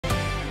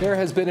There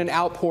has been an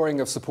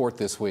outpouring of support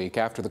this week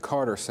after the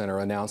Carter Center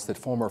announced that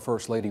former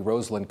First Lady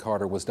Rosalynn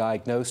Carter was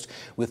diagnosed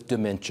with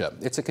dementia.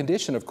 It's a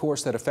condition, of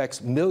course, that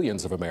affects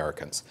millions of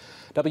Americans.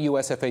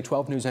 WSFA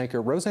 12 News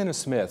anchor Rosanna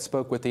Smith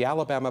spoke with the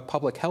Alabama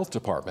Public Health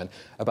Department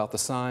about the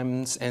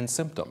signs and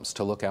symptoms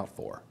to look out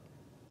for.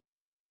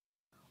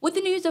 With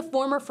the news of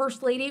former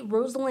First Lady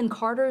Rosalynn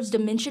Carter's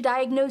dementia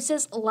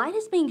diagnosis, light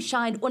is being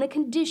shined on a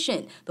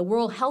condition the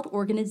World Health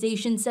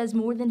Organization says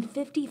more than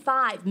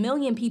 55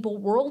 million people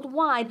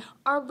worldwide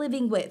are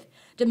living with.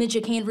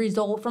 Dementia can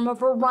result from a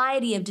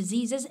variety of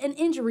diseases and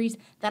injuries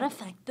that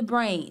affect the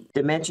brain.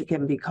 Dementia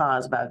can be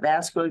caused by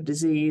vascular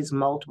disease,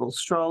 multiple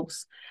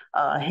strokes,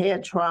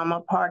 head trauma,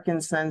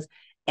 Parkinson's,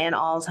 and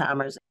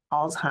Alzheimer's.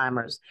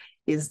 Alzheimer's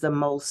is the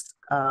most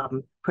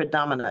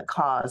predominant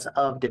cause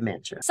of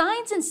dementia.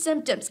 Signs and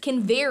symptoms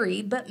can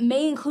vary, but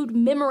may include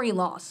memory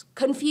loss,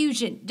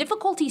 confusion,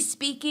 difficulty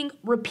speaking,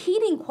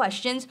 repeating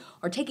questions,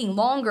 or taking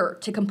longer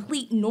to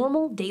complete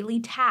normal daily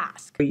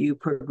tasks. You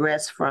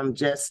progress from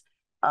just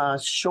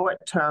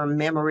short-term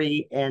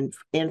memory and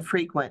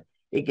infrequent,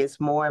 it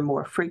gets more and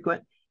more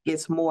frequent,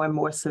 gets more and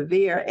more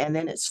severe, and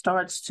then it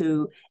starts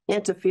to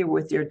interfere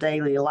with your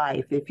daily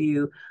life. If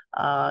you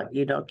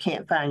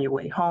can't find your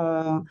way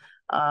home,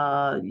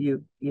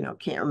 you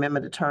can't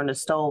remember to turn the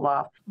stove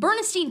off.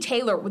 Bernstein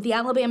Taylor with the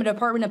Alabama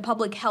Department of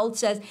Public Health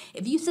says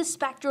if you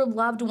suspect your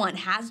loved one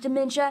has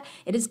dementia,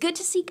 it is good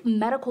to seek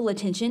medical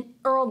attention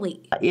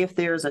early. If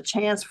there's a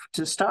chance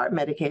to start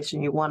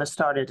medication, you want to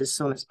start it as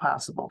soon as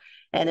possible.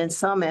 And in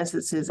some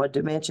instances, where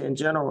dementia in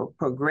general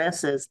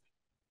progresses,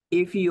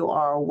 if you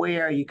are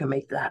aware, you can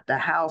make the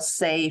house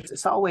safe.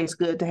 It's always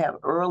good to have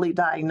early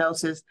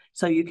diagnosis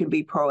so you can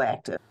be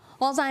proactive.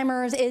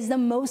 Alzheimer's is the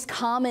most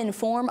common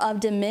form of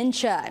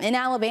dementia. In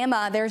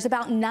Alabama, there's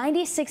about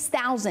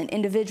 96,000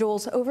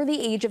 individuals over the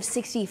age of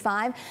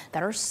 65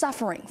 that are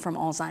suffering from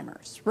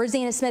Alzheimer's.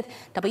 Rosanna Smith,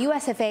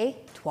 WSFA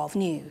 12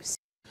 News.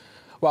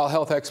 While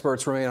health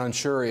experts remain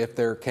unsure if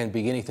there can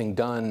be anything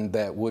done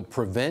that would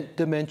prevent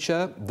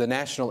dementia, the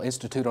National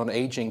Institute on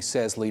Aging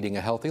says leading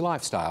a healthy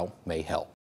lifestyle may help.